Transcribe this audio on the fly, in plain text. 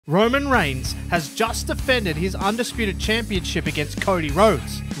Roman Reigns has just defended his Undisputed Championship against Cody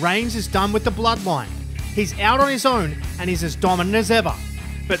Rhodes. Reigns is done with the bloodline. He's out on his own and he's as dominant as ever.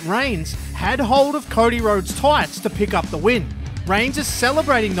 But Reigns had hold of Cody Rhodes' tights to pick up the win. Reigns is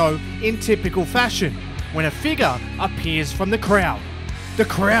celebrating though in typical fashion when a figure appears from the crowd. The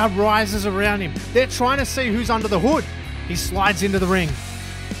crowd rises around him. They're trying to see who's under the hood. He slides into the ring.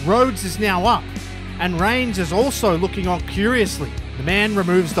 Rhodes is now up and Reigns is also looking on curiously. The man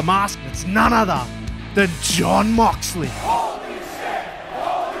removes the mask. It's none other than Jon Moxley. Holy shit!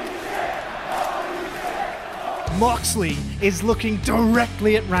 Holy shit! Holy shit! Moxley is looking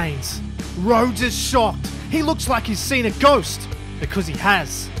directly at Reigns. Rhodes is shocked. He looks like he's seen a ghost, because he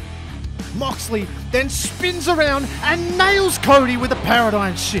has. Moxley then spins around and nails Cody with a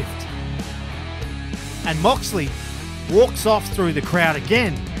paradigm shift. And Moxley walks off through the crowd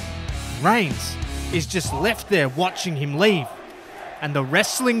again. Reigns is just left there watching him leave. And the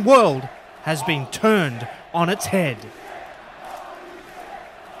wrestling world has been turned on its head.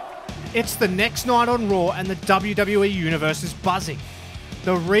 It's the next night on Raw and the WWE Universe is buzzing.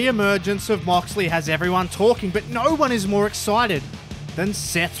 The re-emergence of Moxley has everyone talking, but no one is more excited than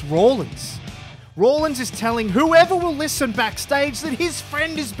Seth Rollins. Rollins is telling whoever will listen backstage that his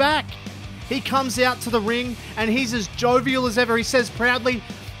friend is back. He comes out to the ring and he's as jovial as ever. He says proudly,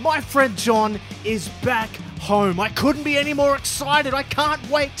 "My friend Jon is back home. I couldn't be any more excited. I can't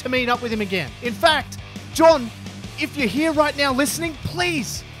wait to meet up with him again. In fact, Jon, if you're here right now listening,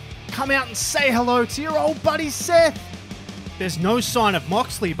 please come out and say hello to your old buddy Seth." There's no sign of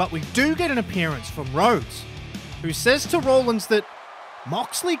Moxley, but we do get an appearance from Rhodes, who says to Rollins that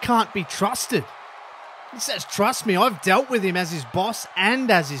Moxley can't be trusted. He says, "Trust me, I've dealt with him as his boss and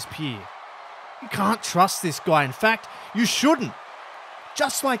as his peer. You can't trust this guy. In fact, you shouldn't.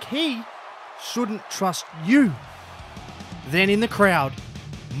 Just like he shouldn't trust you." Then in the crowd,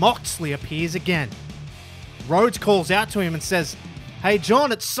 Moxley appears again. Rhodes calls out to him and says, "Hey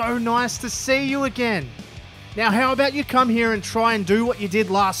Jon, it's so nice to see you again. Now how about you come here and try and do what you did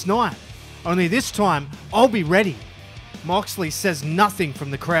last night? Only this time, I'll be ready." Moxley says nothing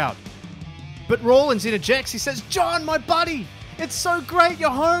from the crowd. But Rollins interjects. He says, "Jon, my buddy, it's so great you're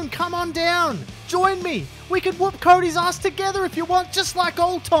home. Come on down. Join me. We can whoop Cody's ass together if you want, just like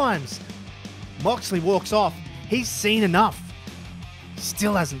old times." Moxley walks off. He's seen enough.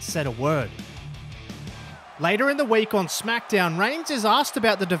 Still hasn't said a word. Later in the week on SmackDown, Reigns is asked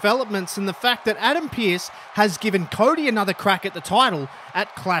about the developments and the fact that Adam Pearce has given Cody another crack at the title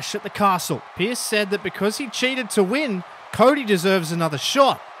at Clash at the Castle. Pearce said that because he cheated to win, Cody deserves another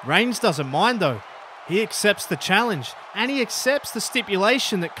shot. Reigns doesn't mind though. He accepts the challenge, and he accepts the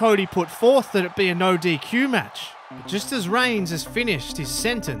stipulation that Cody put forth that it be a no DQ match. But just as Reigns has finished his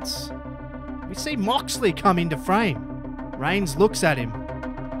sentence, we see Moxley come into frame. Reigns looks at him,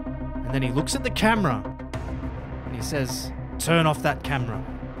 and then he looks at the camera, and he says, "Turn off that camera."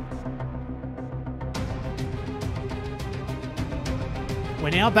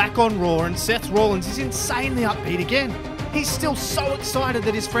 We're now back on Raw, and Seth Rollins is insanely upbeat again. He's still so excited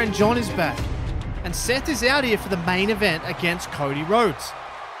that his friend Jon is back. And Seth is out here for the main event against Cody Rhodes.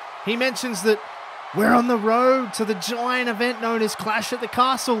 He mentions that we're on the road to the giant event known as Clash at the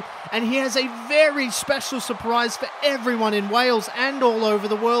Castle, and he has a very special surprise for everyone in Wales and all over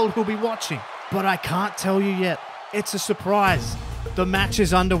the world who'll be watching. But I can't tell you yet. It's a surprise. The match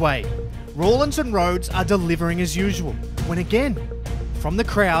is underway. Rollins and Rhodes are delivering as usual, when again, from the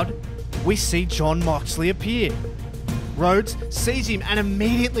crowd, we see Jon Moxley appear. Rhodes sees him and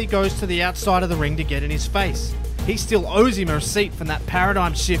immediately goes to the outside of the ring to get in his face. He still owes him a receipt from that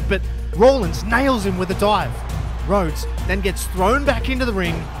paradigm shift, but Rollins nails him with a dive. Rhodes then gets thrown back into the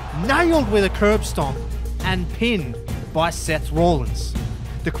ring, nailed with a curb stomp, and pinned by Seth Rollins.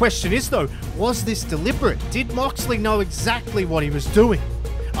 The question is though, was this deliberate? Did Moxley know exactly what he was doing?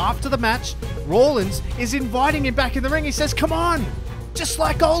 After the match, Rollins is inviting him back in the ring. He says, "Come on, just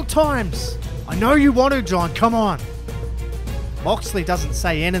like old times. I know you want to, Jon, come on." Moxley doesn't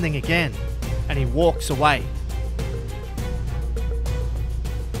say anything again, and he walks away.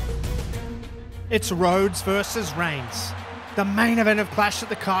 It's Rhodes versus Reigns, the main event of Clash at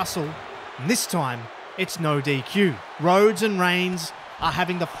the Castle, and this time, it's no DQ. Rhodes and Reigns are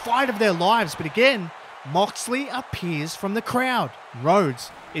having the fight of their lives, but again, Moxley appears from the crowd. Rhodes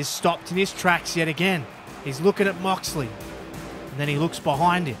is stopped in his tracks yet again. He's looking at Moxley, and then he looks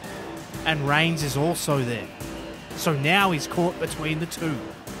behind him, and Reigns is also there. So now he's caught between the two.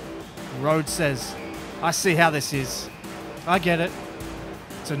 Rhodes says, "I see how this is. I get it.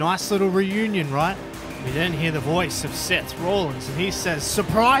 It's a nice little reunion, right?" We then hear the voice of Seth Rollins, and he says,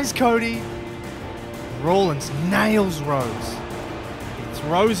 "Surprise, Cody!" Rollins nails Rhodes. He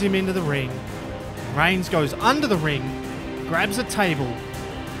throws him into the ring. Reigns goes under the ring, grabs a table,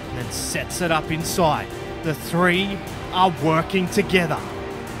 and then sets it up inside. The three are working together.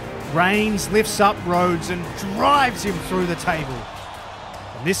 Reigns lifts up Rhodes and drives him through the table.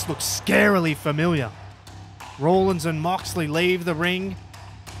 And this looks scarily familiar. Rollins and Moxley leave the ring,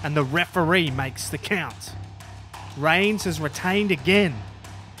 and the referee makes the count. Reigns has retained again,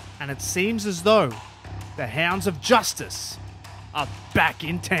 and it seems as though the Hounds of Justice are back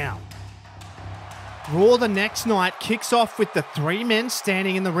in town. Raw the next night kicks off with the three men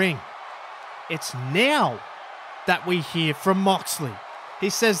standing in the ring. It's now that we hear from Moxley. He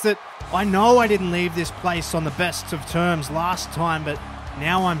says that, I know I didn't leave this place on the best of terms last time, but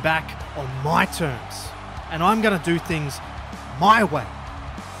now I'm back on my terms. And I'm going to do things my way.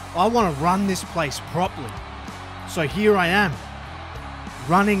 I want to run this place properly. So here I am,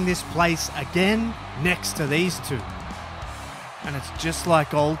 running this place again next to these two. And it's just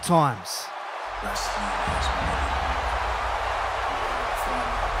like old times.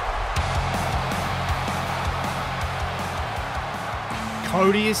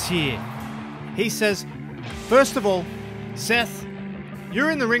 Cody is here. He says, first of all, Seth,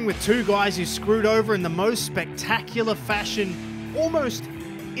 you're in the ring with two guys you screwed over in the most spectacular fashion almost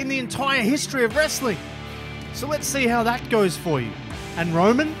in the entire history of wrestling. So let's see how that goes for you. And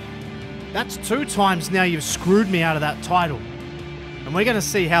Roman, that's 2 times now you've screwed me out of that title. And we're going to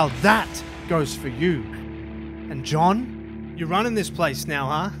see how that goes for you. And John, you're running this place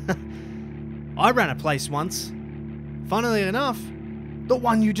now, huh? I ran a place once. Funnily enough, the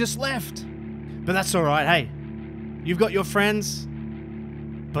one you just left. But that's alright, hey. You've got your friends,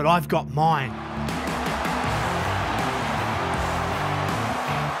 but I've got mine.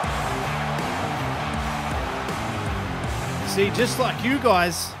 See, just like you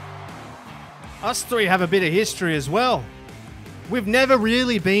guys, us three have a bit of history as well. We've never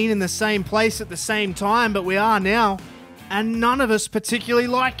really been in the same place at the same time, but we are now, and none of us particularly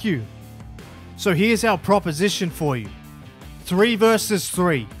like you. So here's our proposition for you. 3 versus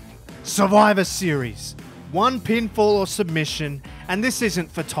 3. Survivor Series. 1 pinfall or submission, and this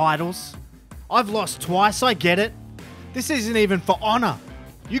isn't for titles. I've lost twice, I get it. This isn't even for honor.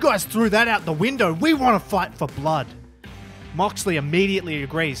 You guys threw that out the window. We want to fight for blood. Moxley immediately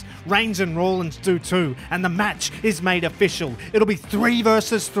agrees. Reigns and Rollins do too, and the match is made official. It'll be 3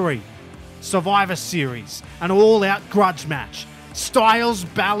 versus 3. Survivor Series, an all-out grudge match. Styles,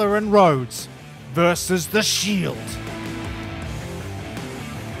 Balor, and Rhodes versus The Shield.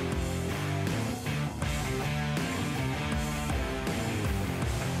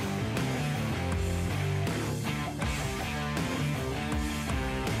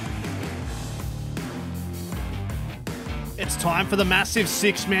 It's time for the massive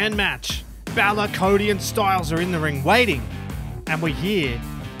 6-man match. Balor, Cody, and Styles are in the ring waiting, and we hear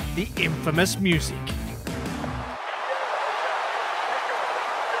the infamous music.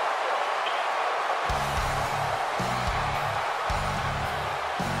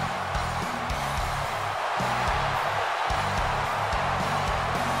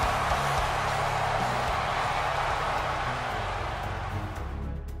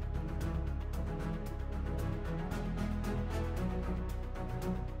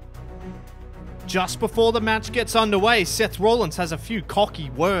 Just before the match gets underway, Seth Rollins has a few cocky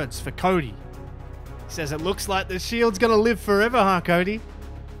words for Cody. He says, it looks like the Shield's gonna live forever, huh, Cody?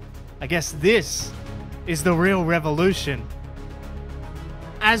 I guess this is the real revolution.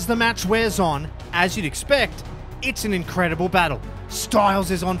 As the match wears on, as you'd expect, it's an incredible battle.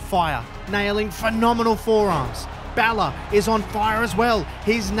 Styles is on fire, nailing phenomenal forearms. Balor is on fire as well.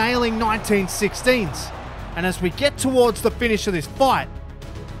 He's nailing 1916s. And as we get towards the finish of this fight,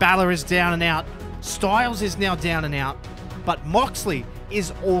 Balor is down and out. Styles is now down and out, but Moxley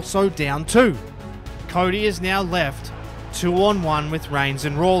is also down too. Cody is now left 2-on-1 with Reigns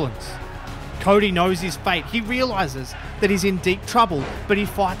and Rollins. Cody knows his fate. He realizes that he's in deep trouble, but he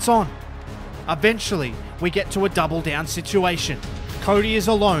fights on. Eventually, we get to a double down situation. Cody is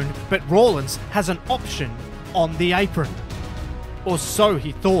alone, but Rollins has an option on the apron. Or so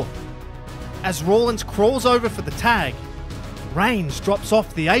he thought. As Rollins crawls over for the tag, Reigns drops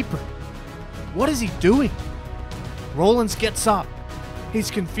off the apron. What is he doing? Rollins gets up.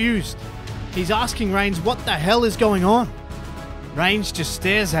 He's confused. He's asking Reigns what the hell is going on. Reigns just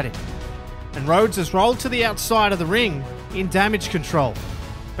stares at him. And Rhodes has rolled to the outside of the ring in damage control.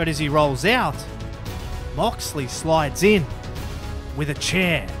 But as he rolls out, Moxley slides in with a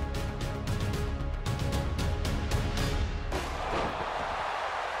chair.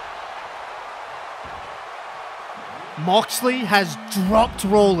 Moxley has dropped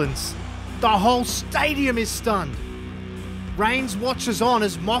Rollins. The whole stadium is stunned. Reigns watches on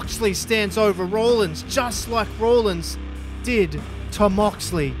as Moxley stands over Rollins, just like Rollins did to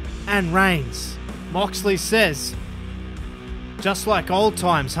Moxley and Reigns. Moxley says, "Just like old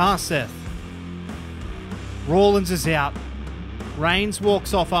times, huh, Seth?" Rollins is out. Reigns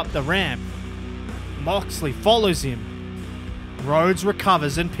walks off up the ramp. Moxley follows him. Rhodes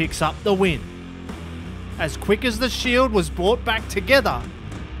recovers and picks up the win. As quick as the Shield was brought back together,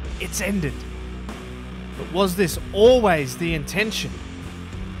 it's ended. But was this always the intention?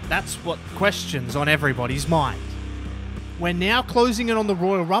 That's what questions on everybody's mind. We're now closing in on the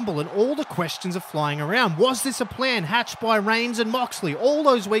Royal Rumble and all the questions are flying around. Was this a plan hatched by Reigns and Moxley all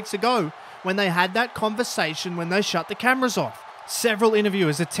those weeks ago when they had that conversation when they shut the cameras off? Several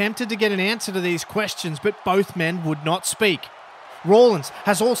interviewers attempted to get an answer to these questions, but both men would not speak. Rollins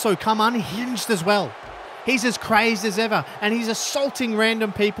has also come unhinged as well. He's as crazed as ever, and he's assaulting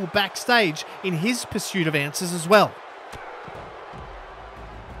random people backstage in his pursuit of answers as well.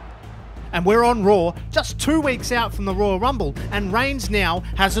 And we're on Raw, just 2 weeks out from the Royal Rumble, and Reigns now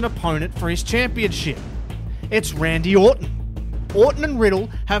has an opponent for his championship. It's Randy Orton. Orton and Riddle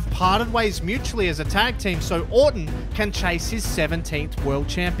have parted ways mutually as a tag team, so Orton can chase his 17th World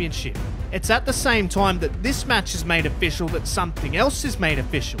Championship. It's at the same time that this match is made official that something else is made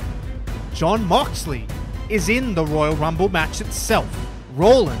official. Jon Moxley is in the Royal Rumble match itself.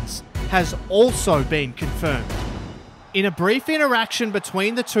 Rollins has also been confirmed. In a brief interaction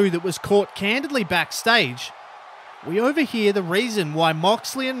between the two that was caught candidly backstage, we overhear the reason why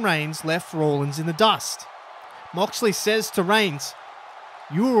Moxley and Reigns left Rollins in the dust. Moxley says to Reigns,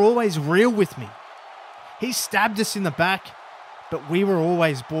 "You were always real with me. He stabbed us in the back, but we were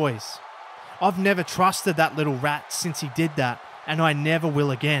always boys. I've never trusted that little rat since he did that, and I never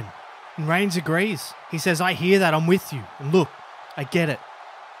will again." And Reigns agrees. He says, "I hear that, I'm with you. And look, I get it.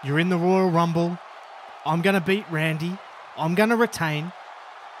 You're in the Royal Rumble. I'm going to beat Randy. I'm going to retain.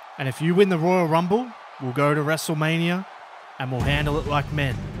 And if you win the Royal Rumble, we'll go to WrestleMania and we'll handle it like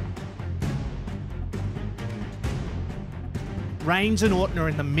men." Reigns and Orton are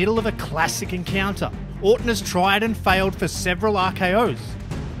in the middle of a classic encounter. Orton has tried and failed for several RKOs.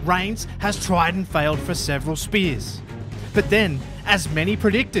 Reigns has tried and failed for several spears. But then, as many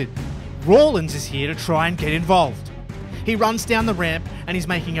predicted, Rollins is here to try and get involved. He runs down the ramp and he's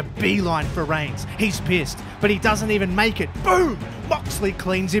making a beeline for Reigns. He's pissed, but he doesn't even make it. Boom! Moxley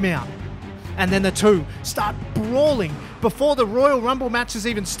cleans him out. And then the two start brawling before the Royal Rumble match has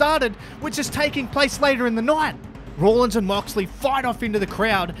even started, which is taking place later in the night. Rollins and Moxley fight off into the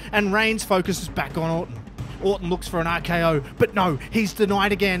crowd and Reigns focuses back on Orton. Orton looks for an RKO, but no, he's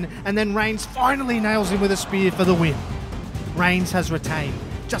denied again, and then Reigns finally nails him with a spear for the win. Reigns has retained,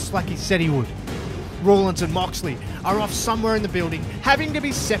 just like he said he would. Rollins and Moxley are off somewhere in the building, having to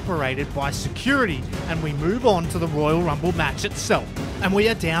be separated by security, and we move on to the Royal Rumble match itself. And we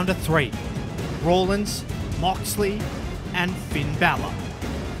are down to 3. Rollins, Moxley, and Finn Balor.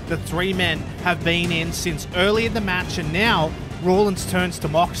 The 3 men have been in since early in the match, and now Rollins turns to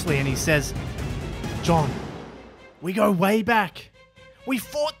Moxley and he says, "John, we go way back. We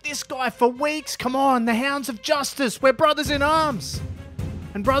fought this guy for weeks. Come on, the Hounds of Justice. We're brothers in arms.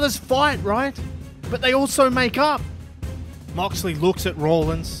 And brothers fight, right? But they also make up." Moxley looks at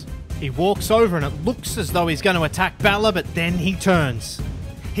Rollins. He walks over and it looks as though he's going to attack Balor, but then he turns.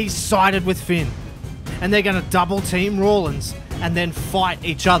 He's sided with Finn. And they're going to double team Rollins and then fight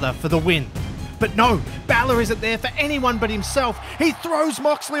each other for the win. But no, Balor isn't there for anyone but himself. He throws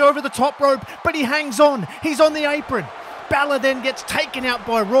Moxley over the top rope, but he hangs on. He's on the apron. Balor then gets taken out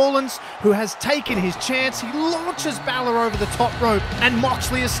by Rollins, who has taken his chance. He launches Balor over the top rope, and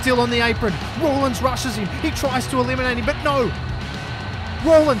Moxley is still on the apron. Rollins rushes him. He tries to eliminate him, but no.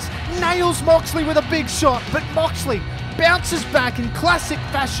 Rollins nails Moxley with a big shot, but Moxley bounces back in classic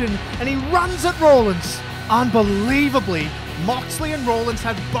fashion, and he runs at Rollins. Unbelievably, Moxley and Rollins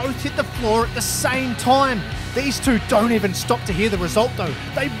have both hit the floor at the same time. These two don't even stop to hear the result though.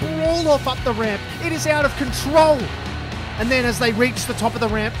 They brawl off up the ramp. It is out of control. And then as they reach the top of the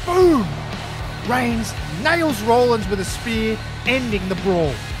ramp, boom! Reigns nails Rollins with a spear, ending the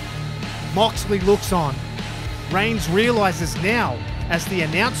brawl. Moxley looks on. Reigns realizes now as the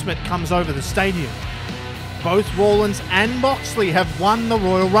announcement comes over the stadium. Both Rollins and Moxley have won the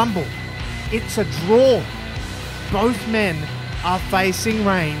Royal Rumble. It's a draw. Both men are facing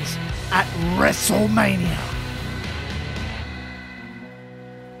Reigns at WrestleMania.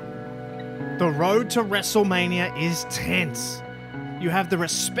 The road to WrestleMania is tense. You have the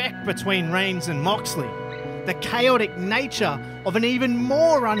respect between Reigns and Moxley, the chaotic nature of an even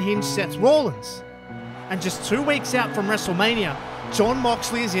more unhinged Seth Rollins. And just 2 weeks out from WrestleMania, Jon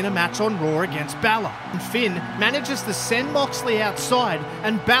Moxley is in a match on Raw against Balor. And Finn manages to send Moxley outside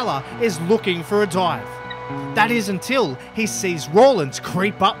and Balor is looking for a dive. That is until he sees Rollins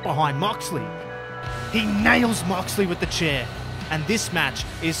creep up behind Moxley. He nails Moxley with the chair and this match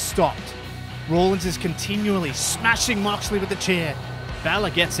is stopped. Rollins is continually smashing Moxley with the chair.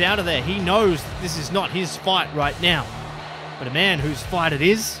 Balor gets out of there. He knows that this is not his fight right now. But a man whose fight it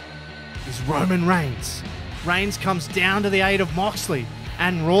is Roman Reigns. Reigns comes down to the aid of Moxley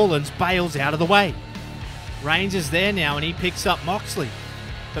and Rollins bails out of the way. Reigns is there now and he picks up Moxley.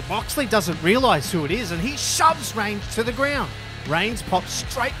 But Moxley doesn't realise who it is and he shoves Reigns to the ground. Reigns pops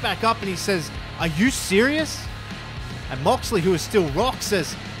straight back up and he says, "Are you serious?" And Moxley, who is still rocked,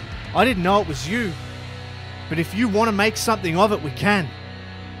 says, "I didn't know it was you. But if you want to make something of it, we can."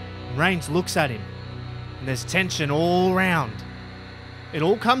 And Reigns looks at him and there's tension all round. It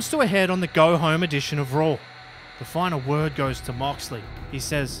all comes to a head on the go-home edition of Raw. The final word goes to Moxley. He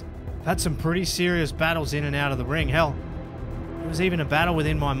says, "I've had some pretty serious battles in and out of the ring. Hell, there was even a battle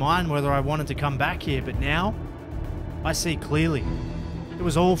within my mind whether I wanted to come back here, but now I see clearly. It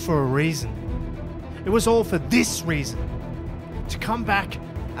was all for a reason. It was all for this reason. To come back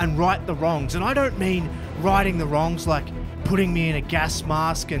and right the wrongs. And I don't mean righting the wrongs like putting me in a gas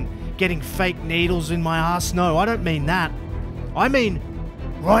mask and getting fake needles in my ass. No, I don't mean that. I mean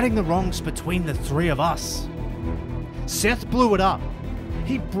righting the wrongs between the three of us. Seth blew it up.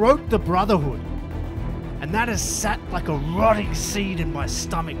 He broke the brotherhood. And that has sat like a rotting seed in my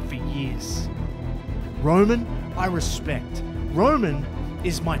stomach for years. Roman, I respect. Roman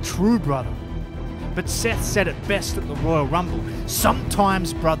is my true brother. But Seth said it best at the Royal Rumble.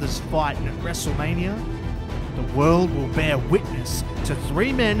 Sometimes brothers fight, and at WrestleMania, the world will bear witness to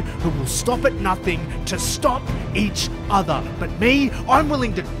three men who will stop at nothing to stop each other. But me, I'm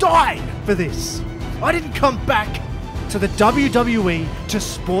willing to die for this. I didn't come back to the WWE to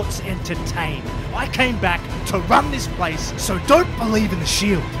sports entertain. I came back to run this place, so don't believe in the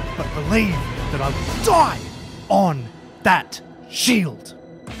Shield, but believe that I will die on that Shield.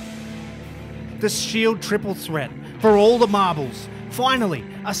 The Shield triple threat for all the marbles. Finally,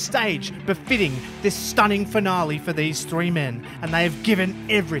 a stage befitting this stunning finale for these three men, and they have given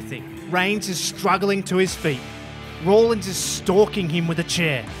everything. Reigns is struggling to his feet. Rollins is stalking him with a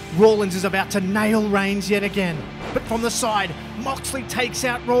chair. Rollins is about to nail Reigns yet again. But from the side, Moxley takes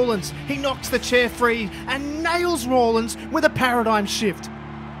out Rollins. He knocks the chair free and nails Rollins with a paradigm shift.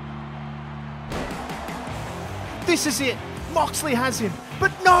 This is it. Moxley has him.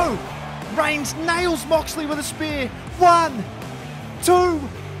 But no! Reigns nails Moxley with a spear. 1, 2,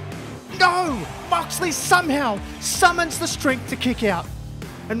 no! Moxley somehow summons the strength to kick out.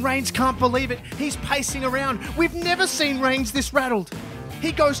 And Reigns can't believe it. He's pacing around. We've never seen Reigns this rattled.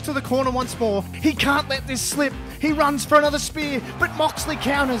 He goes to the corner once more. He can't let this slip. He runs for another spear, but Moxley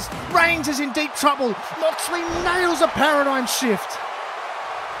counters. Reigns is in deep trouble. Moxley nails a paradigm shift.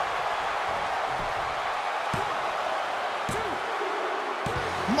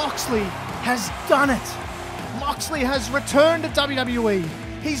 Moxley has done it. Moxley has returned to WWE.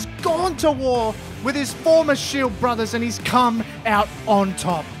 He's gone to war with his former Shield brothers and he's come out on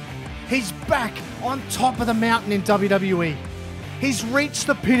top. He's back on top of the mountain in WWE. He's reached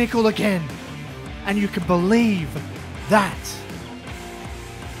the pinnacle again. And you can believe that.